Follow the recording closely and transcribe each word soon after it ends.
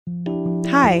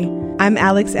Hi, I'm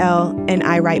Alex L., and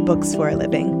I write books for a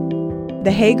living.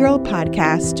 The Hey Girl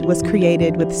podcast was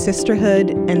created with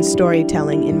sisterhood and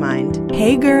storytelling in mind.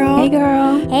 Hey girl! Hey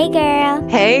girl! Hey girl!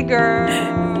 Hey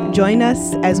girl! Join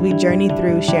us as we journey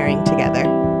through sharing together.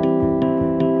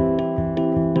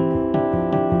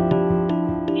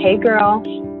 Hey girl.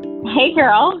 Hey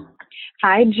girl.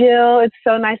 Hi Jill. It's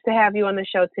so nice to have you on the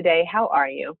show today. How are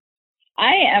you?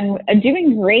 I am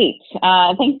doing great.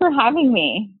 Thanks for having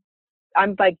me.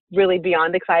 I'm really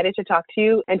beyond excited to talk to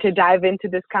you and to dive into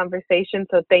this conversation.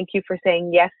 So thank you for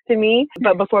saying yes to me.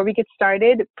 But before we get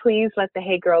started, please let the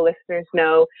Hey Girl listeners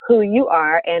know who you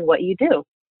are and what you do.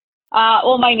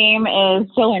 Well, my name is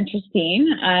Jill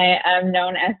Interesting. I am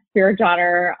known as Spirit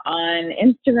Daughter on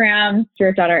Instagram.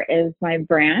 Spirit Daughter is my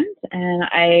brand, and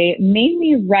I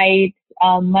mainly write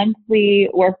monthly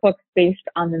workbooks based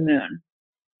on the moon.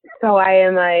 So I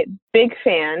am a big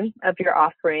fan of your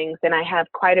offerings, and I have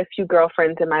quite a few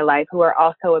girlfriends in my life who are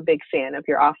also a big fan of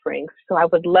your offerings. So I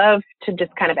would love to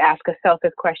just kind of ask a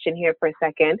selfish question here for a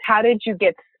second. How did you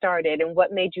get started, and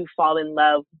what made you fall in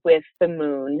love with the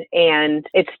moon and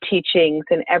its teachings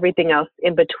and everything else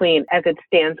in between as it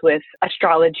stands with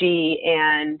astrology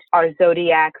and our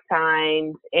zodiac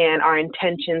signs and our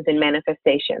intentions and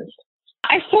manifestations?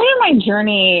 I started my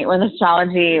journey with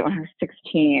astrology when I was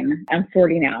 16. I'm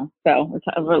 40 now, so it's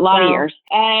a lot of years.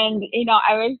 And,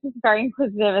 I was just very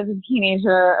inquisitive as a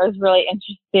teenager. I was really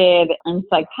interested in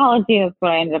psychology. That's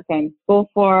what I ended up going to school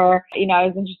for. I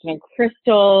was interested in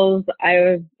crystals. I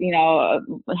was,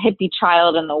 a hippie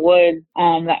child in the woods.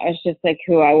 That was just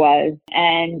who I was.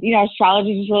 And,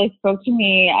 astrology just really spoke to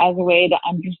me as a way to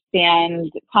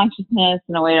understand consciousness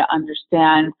and a way to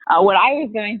understand what I was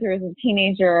going through as a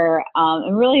teenager.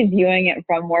 And really viewing it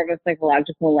from more of a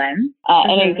psychological lens.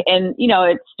 And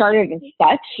it started as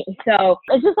such. So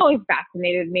it just always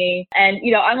fascinated me. And,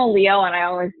 I'm a Leo, and I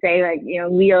always say,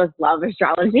 Leos love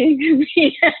astrology.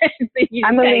 So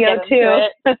I'm a Leo too.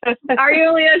 Are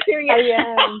you a Leo too? Yeah. I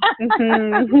am.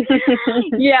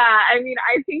 Mm-hmm. Yeah.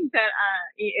 I think that,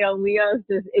 Leo's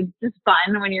it's just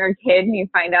fun when you're a kid and you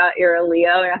find out you're a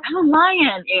Leo. And I'm a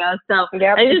lion, So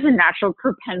yep. It's just a natural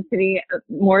propensity,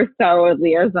 more so with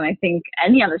Leos than I think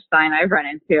any other sign I've run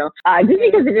into, just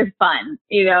because it is fun,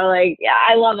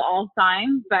 I love all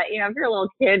signs, but, if you're a little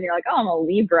kid and you're like, oh, I'm a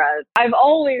Libra, I've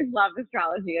always loved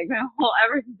astrology,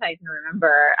 ever since I can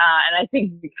remember. And I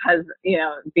think because,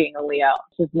 being a Leo,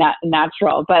 it's just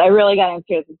natural, but I really got into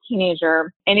it as a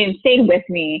teenager, and it stayed with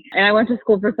me. And I went to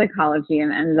school for psychology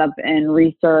and ended up in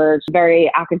research,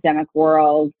 very academic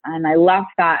world. And I left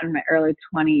that in my early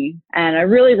 20s, and I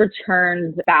really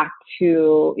returned back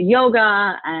to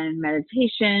yoga and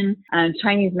meditation and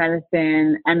Chinese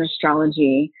medicine and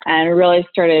astrology, and really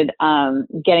started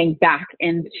getting back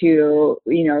into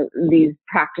these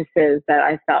practices that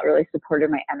I felt really supported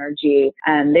my energy,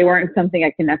 and they weren't something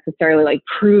I could necessarily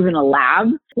prove in a lab.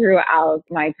 Throughout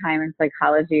my time in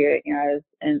psychology, I was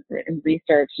in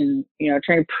research and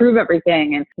trying to prove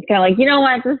everything, and it's kind of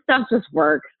what, this stuff just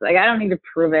works. I don't need to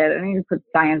prove it. I don't need to put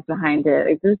science behind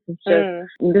it. This is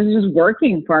just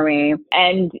working for me.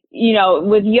 And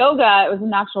with yoga, it was a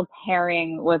natural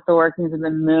pairing with the workings of the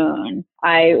moon.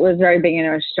 I was very big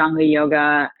into Ashtanga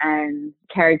yoga and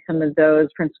carried some of those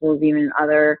principles even in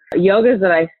other yogas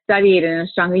that I studied. In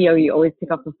Ashtanga yoga, you always pick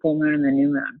up the full moon and the new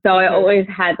moon. So I always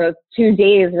had those 2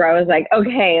 days where I was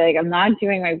okay, I'm not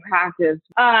doing my practice.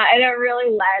 And it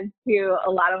really led to a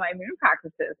lot of my moon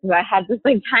practices, because I had this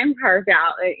time carved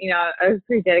out. I was a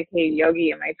pretty dedicated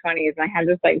yogi in my 20s, and I had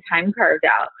this time carved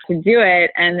out to do it.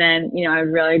 And then, I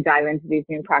really dive into these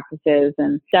moon practices.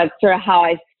 And that's sort of how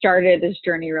I started this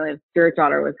journey really of Spirit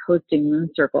Daughter, was hosting moon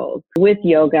circles with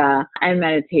yoga and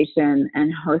meditation,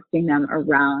 and hosting them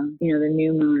around, the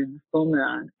new moon and the full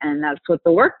moon. And that's what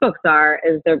the workbooks are,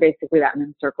 is they're basically that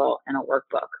moon circle in a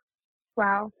workbook.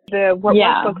 Wow. The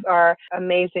workbooks are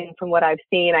amazing from what I've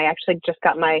seen. I actually just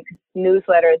got my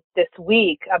newsletter this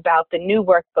week about the new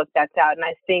workbook that's out. And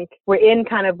I think we're in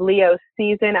kind of Leo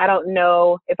season. I don't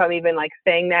know if I'm even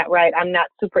saying that right. I'm not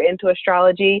super into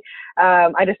astrology.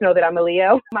 I just know that I'm a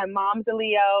Leo. My mom's a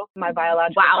Leo. My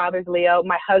biological father's Leo.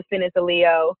 My husband is a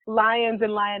Leo. Lions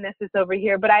and lionesses over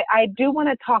here. But I do want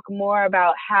to talk more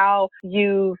about how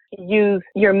you use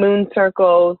your moon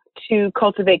circles to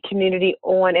cultivate community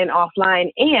on and offline,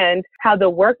 and how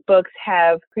the workbooks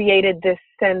have created this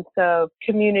sense of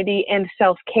community and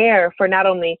self-care for not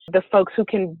only the folks who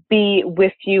can be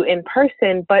with you in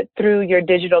person, but through your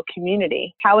digital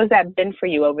community. How has that been for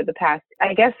you over the past,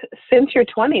 I guess, since your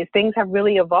 20s? Things have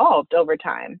really evolved over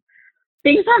time.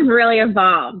 Things have really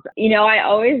evolved. I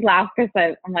always laugh because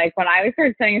I'm like, when I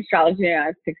started studying astrology when I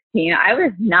was 16, I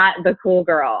was not the cool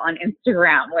girl on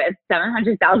Instagram with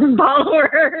 700,000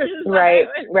 followers. Right.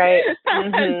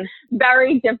 Mm-hmm.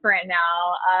 Very different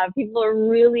now. People are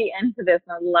really into this.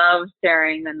 I love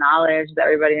sharing the knowledge with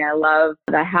everybody. And I love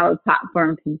the how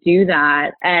platform to do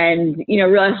that and,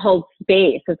 really hold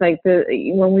space. It's like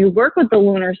when we work with the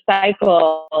lunar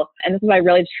cycle, and this is what I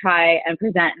really try and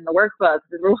present in the workbooks,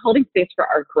 is we're holding space for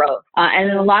our growth. And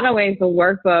in a lot of ways, the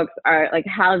workbooks are like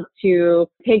how to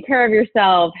take care of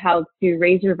yourself, how to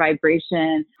raise your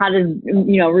vibration, how to,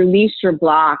 release your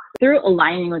blocks through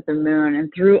aligning with the moon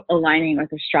and through aligning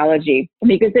with astrology,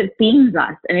 because it themes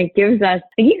us and it gives us,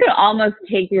 you could almost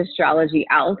take the astrology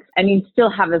out and you still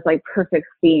have this like perfect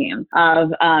theme of,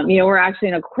 we're actually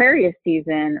in Aquarius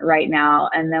season right now,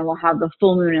 and then we'll have the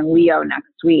full moon in Leo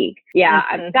next week. Yeah,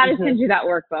 I've got to send you that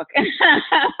workbook.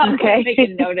 Okay. Make a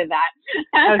note of that.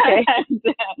 Okay.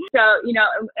 So,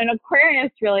 an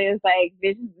Aquarius really is like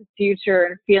visions of the future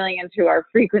and feeling into our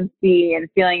frequency and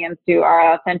feeling into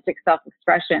our authentic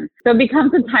self-expression. So it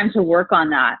becomes a time to work on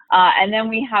that. And then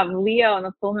we have Leo and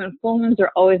the full moon. Full moons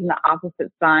are always in the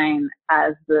opposite sign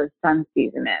as the sun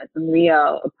season is. And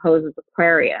Leo opposes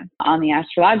Aquarius on the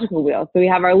astrological wheel. So we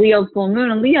have our Leo full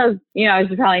moon. And Leo's, as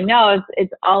you probably know,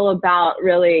 it's all about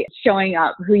really showing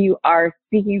up who you are,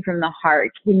 speaking from the heart,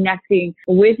 connecting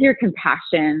with your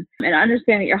compassion, and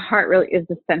understanding that your heart really is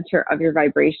the center of your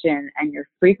vibration and your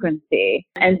frequency.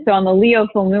 And so on the Leo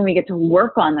full moon, we get to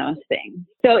work on those things.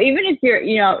 So even if you're,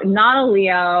 not a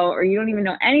Leo or you don't even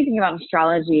know anything about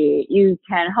astrology, you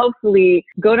can hopefully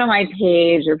go to my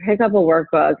page or pick up a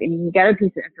workbook and you can get a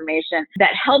piece of information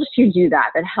that helps you do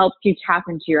that helps you tap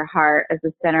into your heart as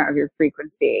the center of your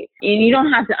frequency. And you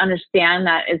don't have to understand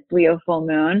that it's Leo full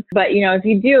moon, but if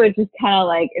you do, it just kind of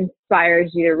like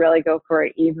inspires you to really go for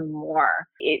it even more.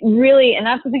 It really, and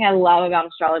that's the thing I love about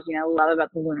astrology and I love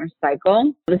about the lunar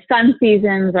cycle. The sun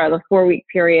seasons are the 4-week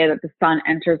period that the sun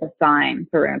enters a sign.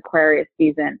 So we're in Aquarius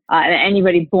season. And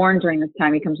anybody born during this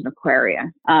time becomes an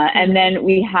Aquarius. And then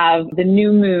we have the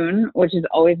new moon, which is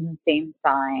always in the same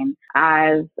sign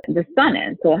as the sun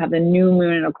is. So we'll have the new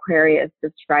moon in Aquarius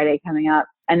this Friday coming up.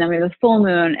 And then we have the full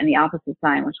moon and the opposite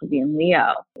sign, which will be in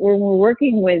Leo. When we're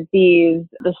working with the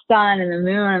sun and the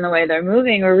moon and the way they're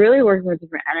moving, we're really working with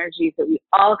different energies that we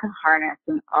all can harness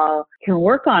and all can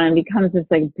work on, and becomes this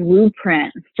like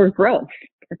blueprint for growth.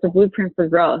 It's a blueprint for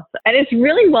growth. And it's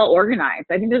really well organized.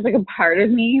 I think there's like a part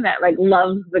of me that like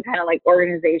loves the kind of like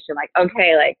organization. Like,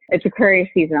 okay, like it's Aquarius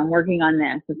season, I'm working on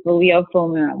this. It's the Leo full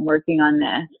moon, I'm working on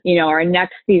this. Our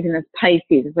next season is Pisces.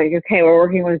 It's like, okay, we're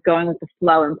working with going with the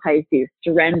flow in Pisces,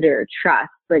 surrender, trust.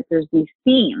 Like there's these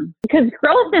themes, because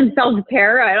growth and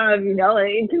self-care, I don't know if you know,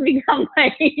 it can become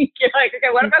like, you're like, okay,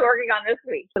 what am I working on this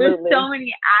week? Absolutely. There's so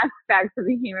many aspects of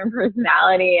the human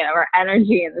personality and of our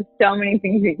energy, and there's so many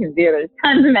things we can do. There's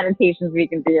tons of meditations we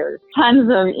can do. There's tons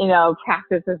of,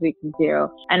 practices we can do.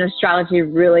 And astrology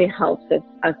really helps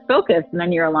us focus, and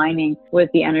then you're aligning with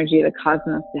the energy of the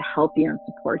cosmos to help you and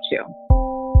support you.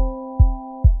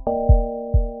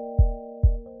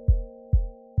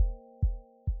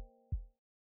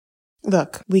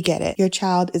 Look, we get it. Your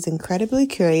child is incredibly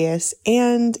curious,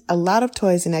 and a lot of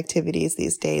toys and activities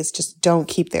these days just don't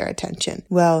keep their attention.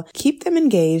 Well, keep them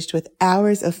engaged with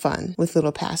hours of fun with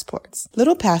Little Passports.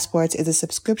 Little Passports is a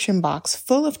subscription box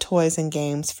full of toys and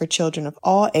games for children of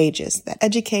all ages that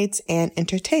educates and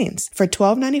entertains. For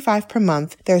 $12.95 per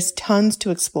month, there's tons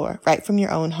to explore right from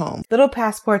your own home. Little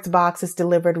Passports box is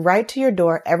delivered right to your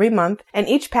door every month, and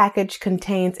each package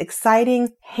contains exciting,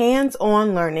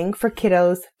 hands-on learning for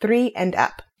kiddos 3 and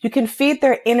up. You can feed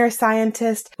their inner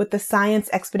scientist with the Science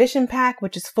Expedition Pack,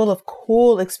 which is full of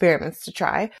cool experiments to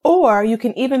try. Or you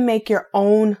can even make your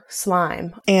own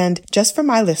slime. And just for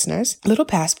my listeners, Little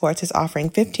Passports is offering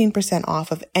 15%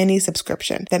 off of any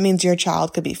subscription. That means your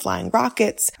child could be flying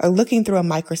rockets or looking through a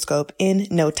microscope in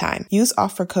no time. Use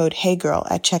offer code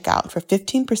HeyGirl at checkout for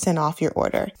 15% off your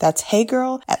order. That's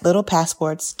HeyGirl at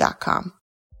littlepassports.com.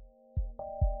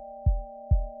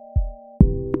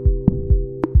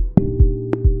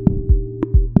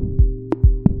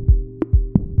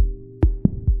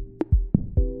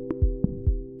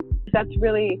 That's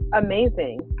really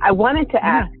amazing. I wanted to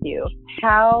ask you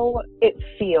how it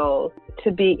feels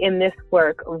to be in this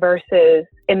work versus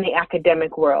in the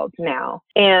academic world now.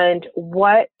 And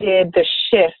what did the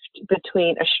shift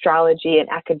between astrology and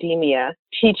academia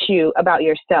teach you about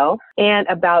yourself and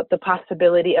about the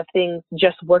possibility of things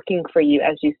just working for you,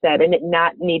 as you said, and it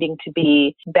not needing to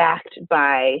be backed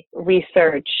by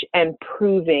research and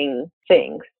proving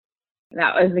things?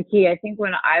 That was the key. I think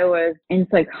when I was in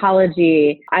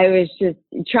psychology, I was just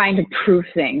trying to prove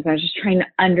things. I was just trying to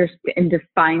understand and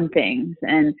define things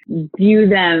and view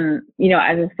them,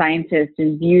 as a scientist,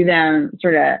 and view them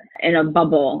sort of in a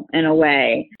bubble in a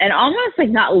way, and almost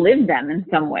not live them in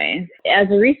some ways. As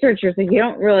a researcher, it's you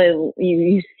don't really,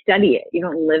 you study it, you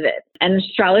don't live it. And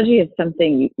astrology is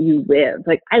something you live.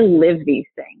 I live these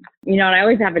things, and I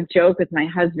always have a joke with my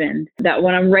husband that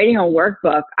when I'm writing a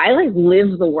workbook, I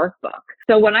live the workbook.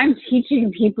 So when I'm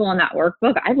teaching people in that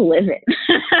workbook, I live it.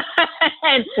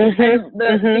 and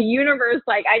the universe,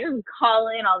 I just call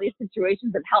in all these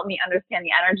situations that help me understand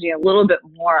the energy a little bit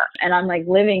more. And I'm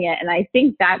living it. And I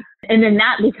think and then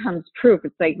that becomes proof.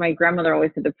 It's my grandmother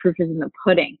always said, the proof is in the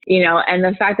pudding, and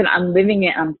the fact that I'm living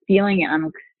it, I'm feeling it,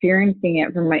 I'm experiencing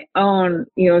it from my own,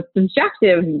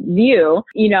 subjective view,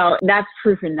 that's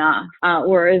proof enough.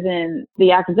 Whereas in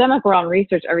the academic realm,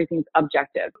 research, everything's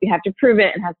objective. You have to prove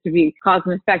it. It has to be cause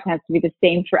and effect. It has to be the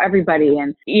same for everybody.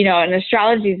 And, and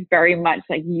astrology is very much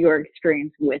your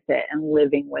experience with it and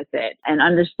living with it and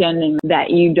understanding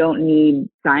that you don't need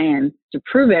science to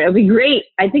prove it. It'll be great.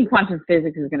 I think quantum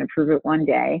physics is going to prove it one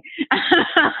day.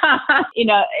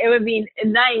 It would be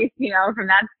nice, from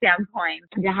that standpoint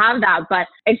to have that. But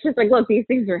it's just look, these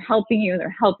things are helping you.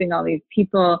 They're helping all these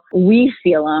people. We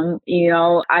feel them.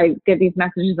 I get these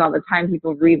messages all the time.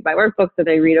 People read my workbook, so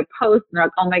they read a post and they're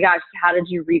like, oh my gosh, how did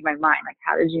you read my mind?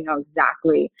 How did you know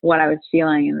exactly what I was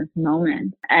feeling in this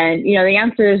moment? And, the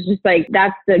answer is just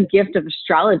that's the gift of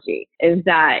astrology, is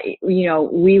that,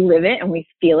 we live it and we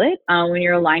feel it when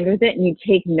you're aligned with it and you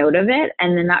take note of it,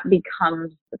 and then that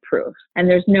becomes the proof. And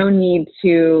there's no need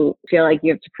to feel like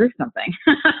you have to prove something.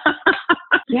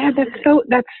 Yeah,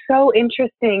 that's so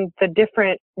interesting, the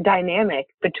different dynamic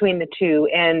between the two.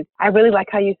 And I really like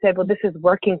how you said, well, this is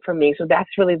working for me. So that's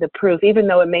really the proof, even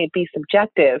though it may be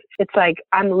subjective. It's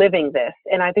I'm living this.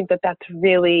 And I think that that's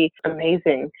really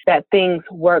amazing that things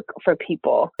work for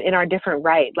people in our different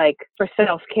right, for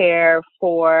self-care,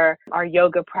 for our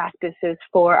yoga practices,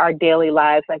 for our daily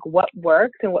lives, what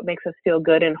works and what makes us feel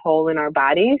good and whole in our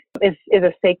bodies is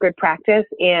a sacred practice.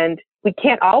 And we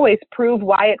can't always prove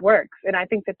why it works. And I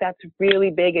think that that's really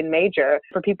big and major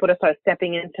for people to start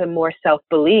stepping into more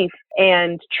self-belief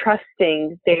and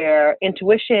trusting their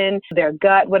intuition, their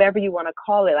gut, whatever you want to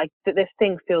call it. This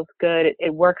thing feels good.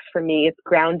 It works for me. It's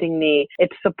grounding me.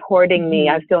 It's supporting me.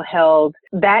 I feel held.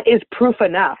 That is proof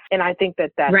enough. And I think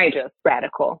that that's just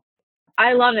radical.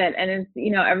 I love it. And it's,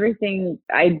 everything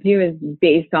I do is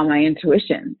based on my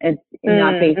intuition. It's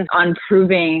not based on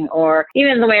proving, or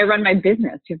even the way I run my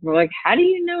business. People are like, how do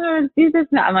you know how to do this?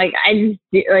 I just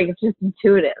do, it's just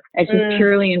intuitive. It's just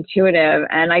purely intuitive.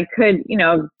 And I could,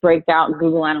 break out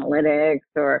Google Analytics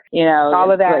or,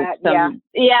 all of that.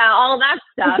 Yeah, all that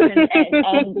stuff.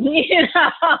 And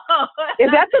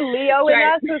Is that the Leo in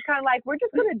us who's kind of we're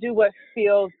just going to do what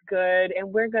feels good,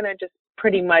 and we're going to just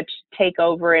pretty much take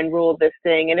over and rule this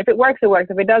thing. And if it works, it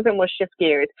works. If it doesn't, we'll shift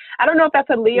gears. I don't know if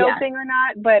that's a Leo thing or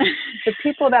not, but the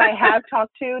people that I have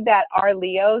talked to that are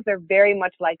Leos, they're very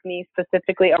much like me,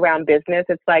 specifically around business.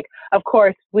 It's of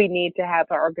course, we need to have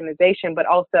our organization, but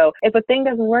also if a thing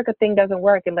doesn't work, a thing doesn't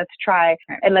work. And let's try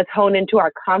and let's hone into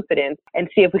our confidence and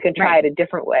see if we can try it a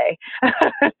different way.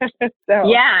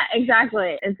 Yeah,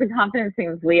 exactly. It's the confidence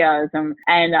thing with Leos. And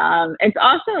it's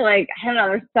also I don't know,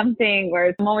 there's something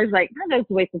where I'm always that's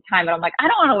a waste of time. But I'm I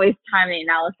don't want to waste time in the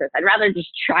analysis. I'd rather just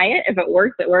try it. If it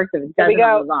works, it works. If it doesn't,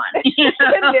 I'll move on.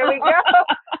 There we go.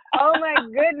 Oh my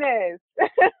goodness.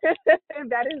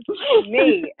 That is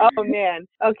me. Oh man.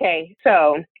 Okay.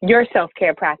 So your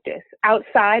self-care practice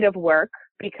outside of work,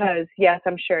 because yes,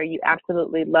 I'm sure you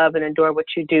absolutely love and adore what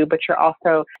you do, but you're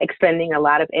also expending a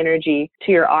lot of energy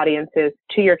to your audiences,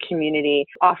 to your community,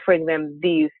 offering them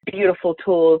these beautiful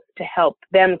tools to help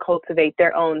them cultivate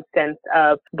their own sense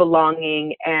of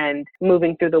belonging and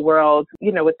moving through the world,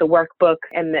 with the workbook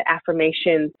and the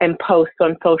affirmations and posts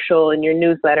on social and your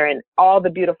newsletter and all the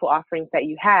beautiful offerings that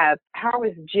you have. How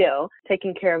is Jill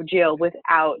taking care of Jill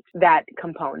without that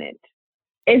component?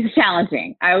 It's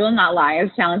challenging. I will not lie.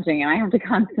 It's challenging. And I have to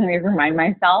constantly remind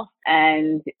myself.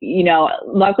 And,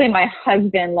 luckily my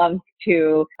husband loves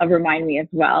to remind me as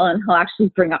well. And he'll actually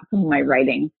bring up some of my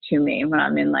writing to me when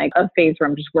I'm in a phase where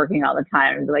I'm just working all the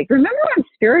time and be remember what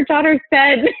Spirit Daughter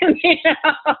said?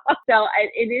 So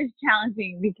it is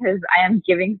challenging because I am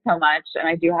giving so much, and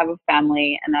I do have a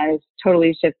family, and that has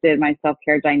totally shifted my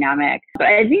self-care dynamic. But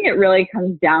I think it really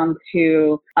comes down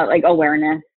to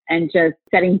awareness. And just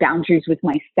setting boundaries with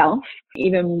myself,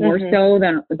 even more so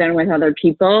than with other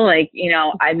people. Like, you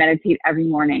know, I meditate every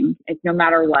morning. It's no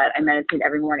matter what, I meditate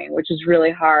every morning, which is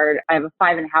really hard. I have a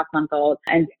 5.5-month-old,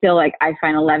 and still, like, I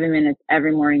find 11 minutes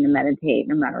every morning to meditate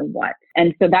no matter what.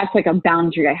 And so that's like a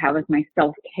boundary I have with my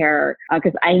self-care,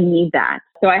 because I need that.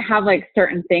 So I have like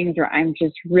certain things where I'm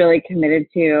just really committed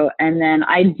to. And then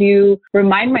I do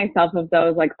remind myself of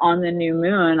those, like on the new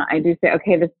moon, I do say,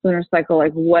 okay, this lunar cycle,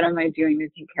 like, what am I doing to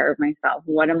take care of myself?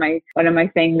 What am I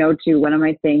saying no to? What am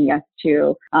I saying yes to?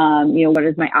 You know, what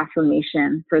is my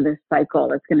affirmation for this cycle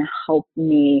that's going to help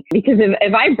me? Because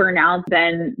if I burn out,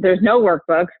 then there's no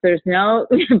workbooks, there's no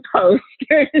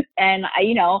posters. And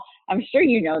I'm sure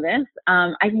you know this.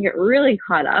 I can get really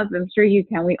caught up. I'm sure you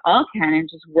can. We all can. And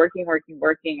just working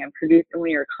and producing. When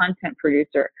you're a content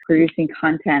producer, producing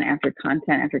content after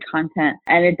content after content.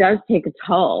 And it does take a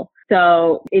toll.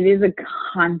 So it is a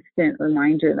constant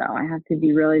reminder, though. I have to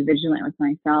be really vigilant with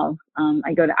myself.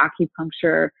 I go to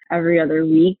acupuncture every other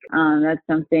week. That's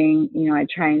something, I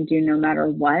try and do no matter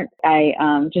what. I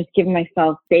just give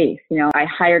myself space. I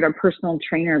hired a personal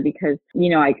trainer because,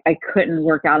 I couldn't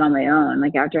work out on my own.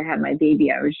 Like after I had my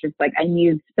baby, I was just like, I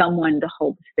needed someone to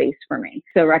hold space for me.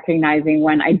 So recognizing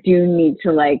when I do need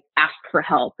to ask for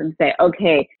help and say,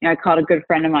 okay, I called a good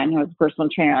friend of mine who was a personal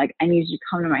trainer. Like, I need you to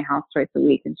come to my house twice a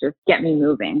week and just get me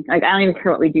moving. Like, I don't even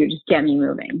care what we do, just get me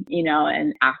moving,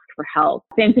 and ask for help.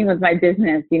 Same thing with my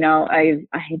business. I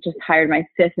just hired my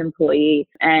 5th employee,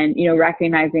 and,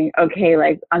 recognizing, okay,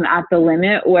 like I'm at the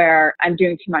limit where I'm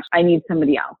doing too much. I need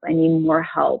somebody else. I need more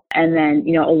help. And then,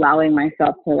 allowing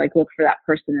myself to look for that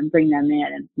person and bring them in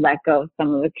and let go of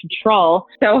some of the control.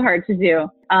 So hard to do.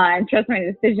 And trust my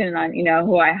decision on,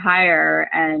 who I hire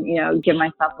and, give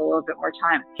myself a little bit more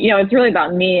time. It's really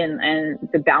about me and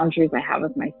the boundaries I have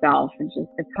with myself.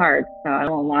 It's hard. So I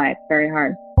won't lie. It's very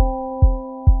hard.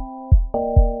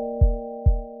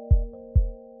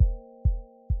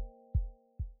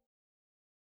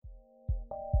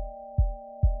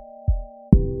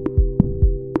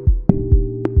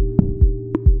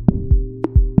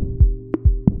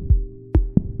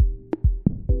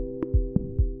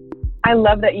 I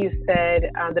love that you said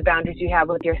the boundaries you have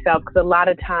with yourself, because a lot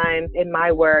of times in my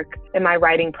work, in my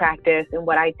writing practice, and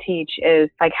what I teach is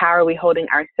how are we holding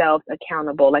ourselves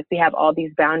accountable? We have all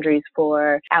these boundaries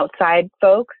for outside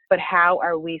folks, but how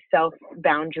are we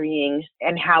self-boundarying,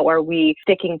 and how are we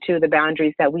sticking to the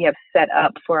boundaries that we have set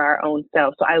up for our own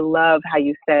self? So I love how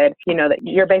you said, that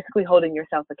you're basically holding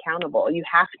yourself accountable. You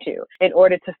have to. In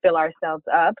order to fill ourselves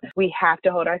up, we have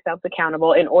to hold ourselves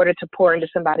accountable. In order to pour into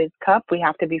somebody's cup, we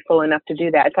have to be full enough to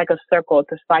do that. It's like a circle,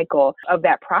 it's a cycle of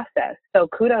that process. So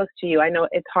kudos to you. I know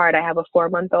it's hard. I have a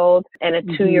 4-month-old and a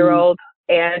 2-year-old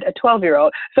and a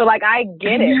 12-year-old. So I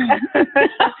get it.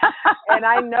 And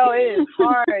I know it is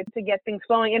hard to get things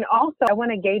flowing. And also, I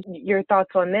want to gauge your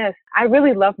thoughts on this. I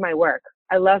really love my work.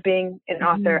 I love being an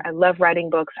author. I love writing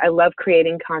books. I love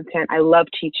creating content. I love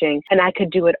teaching. And I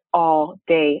could do it all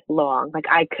day long.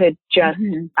 I could just,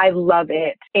 I love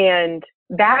it. And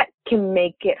that can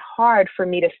make it hard for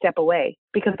me to step away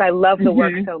because I love the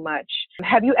work so much.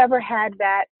 Have you ever had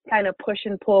that kind of push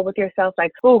and pull with yourself?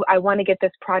 Oh, I want to get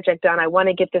this project done. I want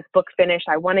to get this book finished.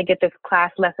 I want to get this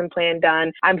class lesson plan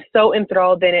done. I'm so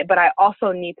enthralled in it, but I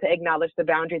also need to acknowledge the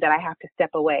boundary that I have to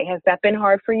step away. Has that been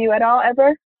hard for you at all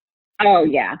ever? Oh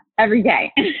yeah, every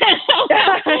day.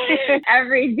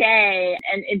 Every day.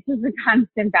 And it's just a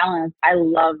constant balance. I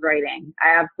love writing.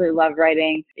 I absolutely love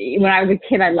writing. When I was a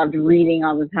kid, I loved reading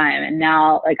all the time. And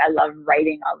now I love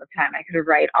writing all the time. I could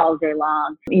write all day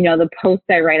long. The posts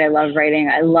I write, I love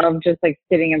writing. I love just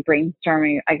sitting and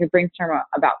brainstorming. I could brainstorm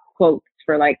about quotes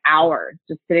for hours,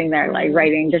 just sitting there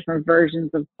writing different versions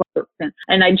of quotes,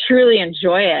 and I truly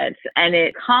enjoy it, and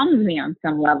it calms me on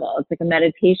some level. It's like a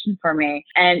meditation for me,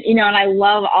 and and I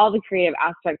love all the creative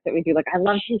aspects that we do. I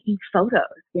love taking photos,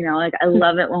 I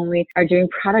love it when we are doing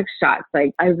product shots.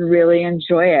 I really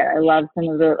enjoy it. I love some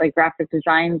of the graphic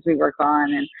designs we work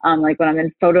on, and when I'm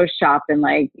in Photoshop and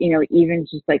even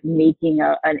just making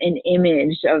an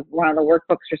image of one of the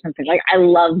workbooks or something. I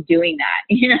love doing that,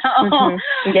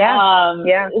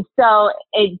 Yeah. So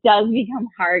it does become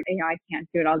hard. I can't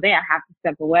do it all day. I have to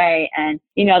step away. And,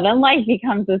 then life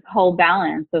becomes this whole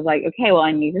balance of okay, well,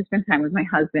 I need to spend time with my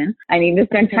husband. I need to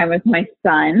spend time with my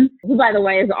son, who, by the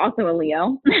way, is also a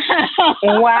Leo.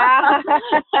 Wow.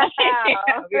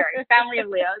 We are a family of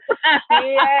Leos.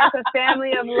 Yes, a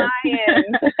family of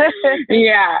lions.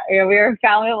 Yeah, we are a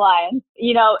family of lions.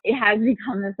 it has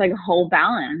become this like whole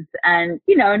balance. And,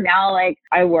 now like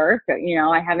I work,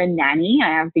 I have a nanny. I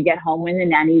have to get home when the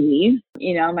nanny leaves.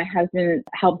 My husband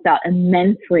helps out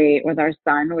immensely with our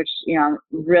son, which, I'm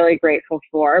really grateful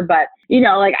for. But,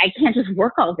 like I can't just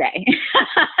work all day.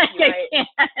 Right.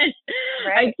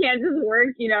 I can't just work,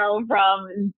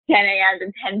 from 10 a.m.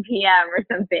 to 10 p.m. or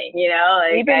something,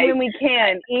 like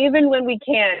even when we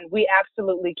can, we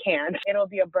absolutely can. It'll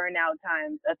be a burnout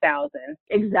times 1,000.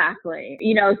 Exactly.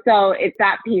 So it's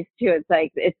that piece too. It's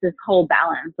like, it's this whole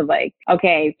balance of like,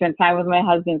 okay, spend time with my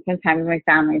husband, spend time with my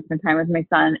family, spend time with my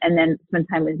son, and then spend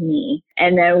time with me,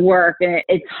 and then work. And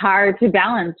it's hard to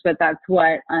balance, but that's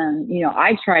what,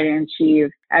 I try to achieve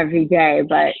every day.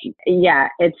 But yeah,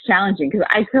 it's challenging because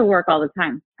I could work all the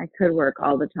time.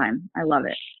 I love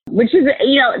it, which is,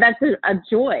 that's a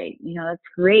joy. That's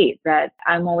great that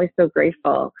I'm always so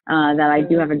grateful that I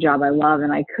do have a job I love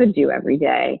and I could do every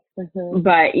day. Mm-hmm.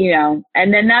 But,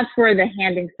 and then that's where the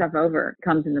handing stuff over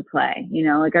comes into play.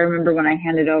 Like I remember when I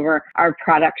handed over our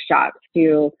product shop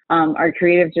to our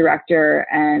creative director,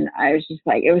 and I was just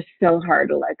like, it was so hard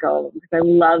to let go because I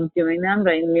loved doing them,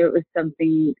 but I knew it was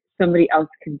something somebody else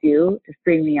could do to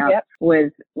free me up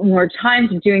with more time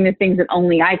to doing the things that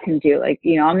only I can do. Like,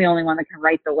 I'm the only one that can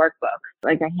write the workbook.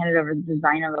 Like I handed over the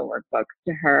design of the workbook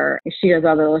to her. She does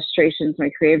all the illustrations,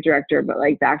 my creative director, but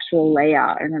like the actual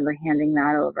layout, I remember handing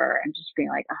that over and just being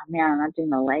like, oh man, I'm not doing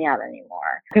the layout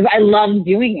anymore. Because I love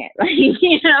doing it. Like,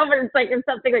 but it's like, it's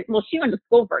something like, well, she went to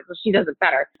school for it, so she does it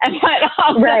better. But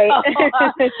also, right.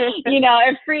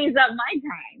 It frees up my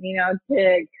time,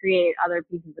 to create other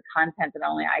pieces of content that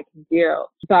only I can do.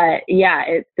 But yeah,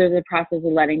 there's a process of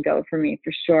letting go for me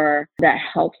for sure that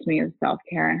helps me with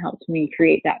self-care and helps me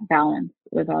create that balance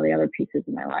with all the other pieces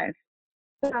of my life.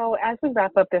 So as we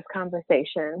wrap up this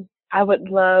conversation, I would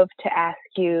love to ask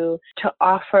you to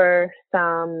offer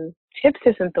some tips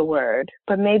isn't the word,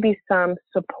 but maybe some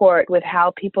support with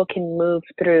how people can move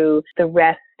through the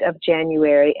rest of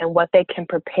January and what they can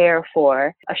prepare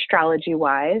for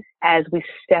astrology-wise as we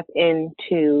step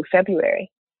into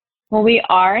February. Well, we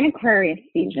are in Aquarius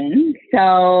season,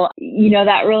 so,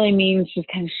 that really means just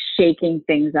kind of shaking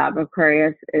things up.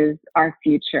 Aquarius is our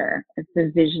future. It's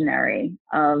the visionary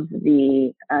of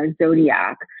the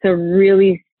zodiac. So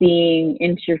really seeing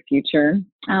into your future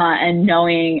and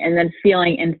knowing and then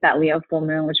feeling into that Leo full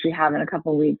moon, which we have in a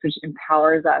couple of weeks, which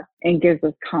empowers us and gives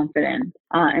us confidence.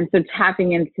 And so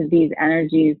tapping into these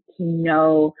energies to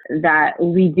know that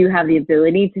we do have the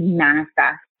ability to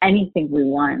manifest anything we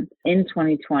want in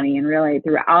 2020 and really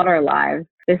throughout our lives.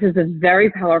 This is a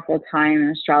very powerful time in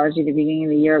astrology. The beginning of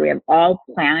the year, we have all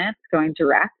planets going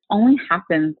direct. Only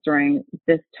happens during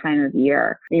this time of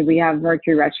year. We have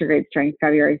Mercury retrograde during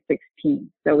February 16th.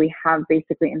 So we have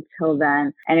basically until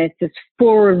then, and it's this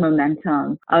forward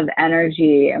momentum of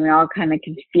energy, and we all kind of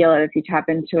can feel it if you tap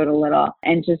into it a little,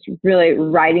 and just really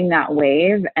riding that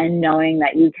wave and knowing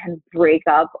that you can break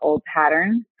up old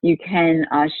patterns. You can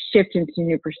shift into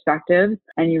new perspectives,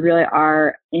 and you really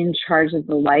are in charge of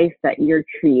the life that you're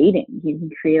creating. You can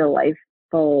create a life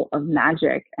full of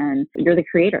magic, and you're the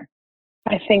creator.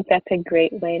 I think that's a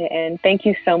great way to end. Thank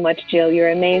you so much, Jill.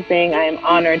 You're amazing. I am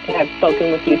honored to have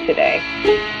spoken with you today.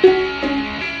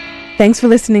 Thanks for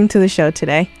listening to the show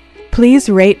today. Please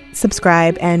rate,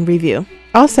 subscribe, and review.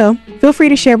 Also, feel free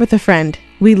to share with a friend.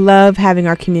 We love having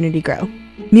our community grow.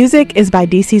 Music is by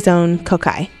DC's own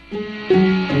Kokai.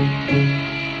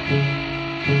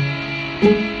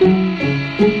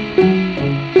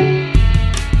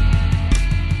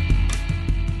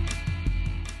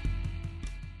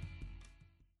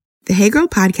 The Hey Girl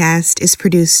podcast is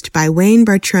produced by Wayne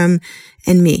Bertram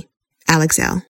and me, Alex L.